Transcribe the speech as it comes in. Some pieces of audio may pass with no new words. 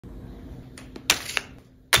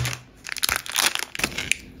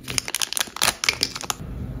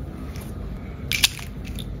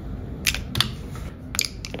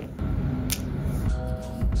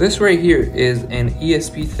This right here is an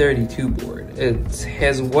ESP32 board. It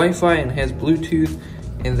has Wi-Fi and has Bluetooth,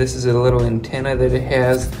 and this is a little antenna that it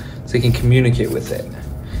has so you can communicate with it.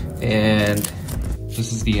 And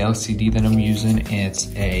this is the LCD that I'm using. It's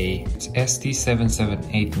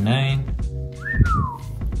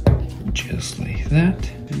SD7789. Just like that.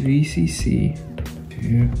 VCC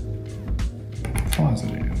to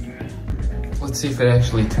positive. Let's see if it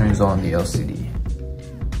actually turns on the LCD.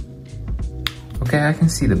 Okay, I can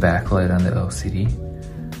see the backlight on the LCD.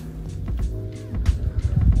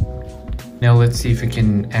 Now let's see if it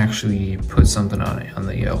can actually put something on it, on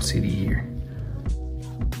the LCD here.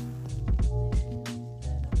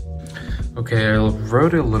 Okay, I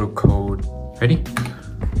wrote a little code. Ready?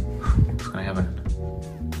 What's gonna happen?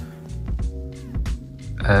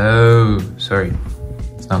 Oh, sorry.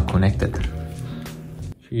 It's not connected.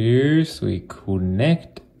 First we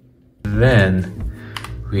connect, then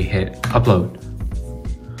we hit upload.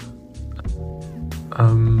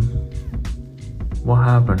 What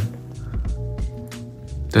happened?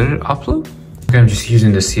 Did it upload? Okay, I'm just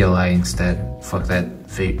using the CLI instead. Fuck that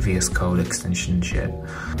VS Code extension shit.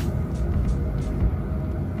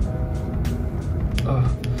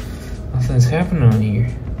 Oh, nothing's happening on here.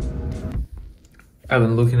 I've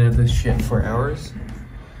been looking at this shit for hours.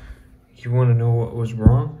 You wanna know what was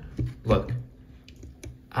wrong? Look,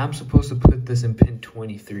 I'm supposed to put this in pin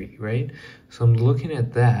 23, right? So I'm looking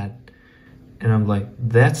at that and I'm like,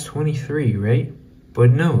 that's 23, right?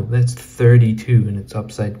 But no, that's 32 and it's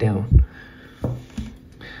upside down.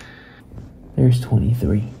 There's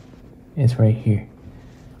 23. It's right here.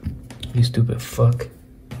 You stupid fuck.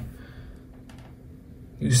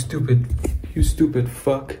 You stupid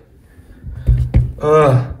fuck.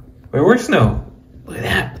 Wait, where's Snow? Look at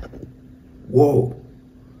that. Whoa.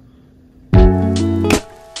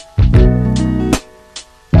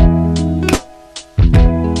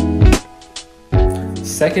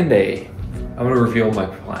 Second day, I'm gonna reveal my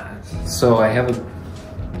plans. So I have a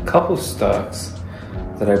couple stocks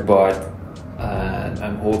that I bought and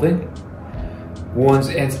I'm holding. One's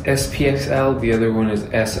SPXL, the other one is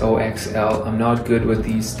SOXL. I'm not good with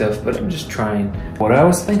these stuff, but I'm just trying. What I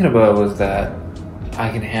was thinking about was that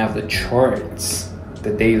I can have the charts,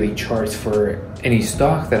 the daily charts for any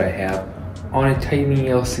stock that I have on a tiny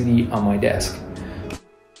LCD on my desk.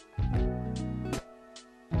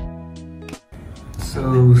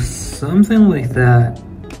 So something like that.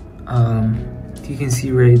 You can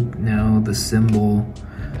see right now the symbol.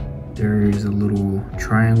 There's a little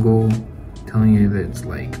triangle telling you that it's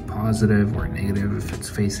like positive or negative if it's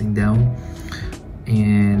facing down.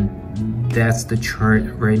 And that's the chart.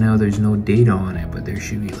 Right now there's no data on it, but there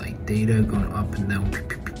should be like data going up and down.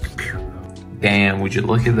 Damn, would you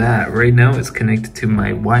look at that? Right now it's connected to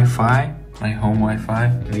my Wi-Fi, my home Wi-Fi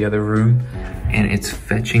in the other room, and it's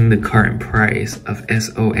fetching the current price of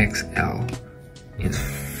SOXL. It's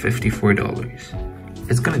 $54.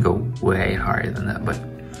 It's gonna go way higher than that, but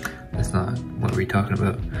that's not what we're talking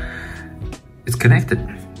about. It's connected.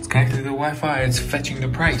 It's connected to the Wi-Fi. It's fetching the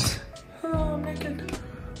price. Oh, I'm naked.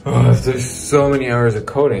 Oh, after so many hours of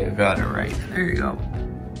coding, I got it right. There you go.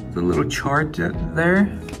 The little chart there,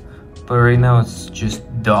 but right now it's just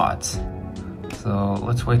dots. So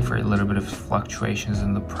let's wait for a little bit of fluctuations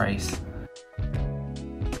in the price.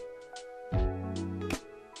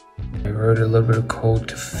 I wrote a little bit of code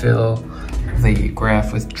to fill the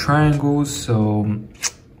graph with triangles, so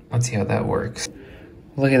let's see how that works.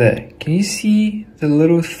 Look at that. Can you see the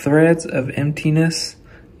little threads of emptiness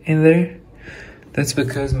in there? That's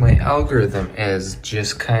because my algorithm is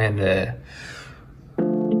just kind of...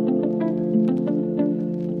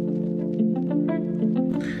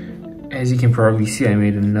 As you can probably see, I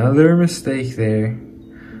made another mistake there.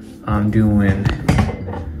 I'm doing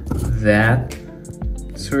that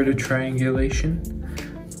sort of triangulation,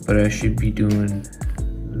 but I should be doing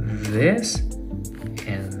this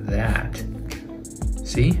and that.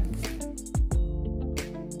 See?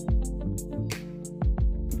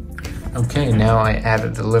 Okay, now I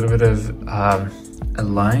added a little bit of a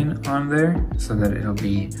line on there so that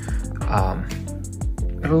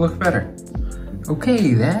it'll look better.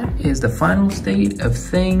 Okay, that is the final state of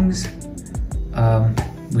things.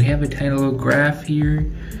 We have a tiny little graph here.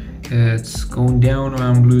 It's going down when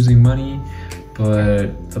I'm losing money,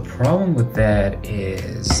 but the problem with that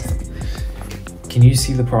is, can you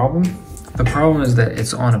see the problem? The problem is that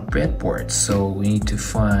it's on a breadboard, so we need to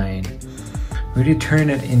turn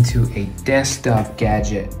it into a desktop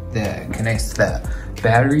gadget that connects to the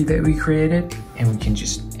battery that we created, and we can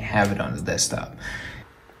just have it on the desktop.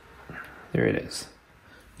 There it is.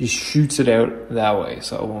 Just shoots it out that way,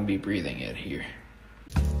 so I won't be breathing it here.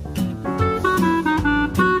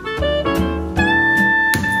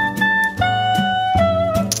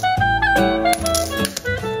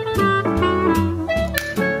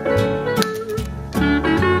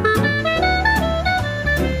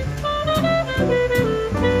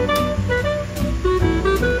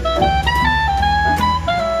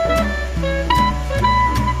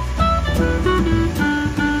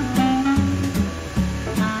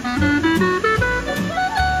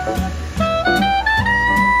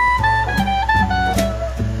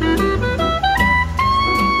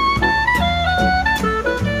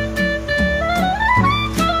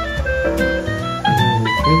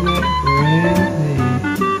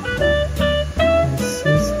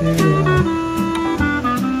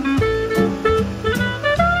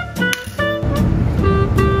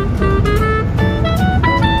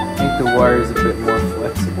 wire is a bit more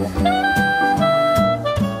flexible.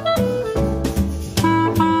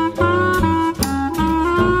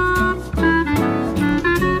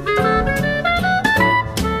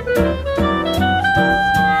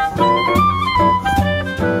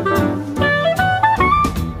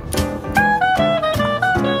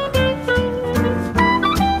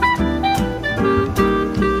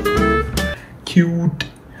 Cute.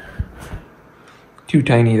 Too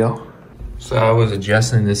tiny though. So I was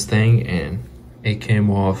adjusting this thing and it came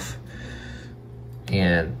off,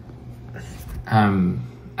 and I'm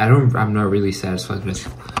not really satisfied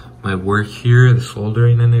with my work here, the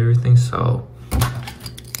soldering and everything, so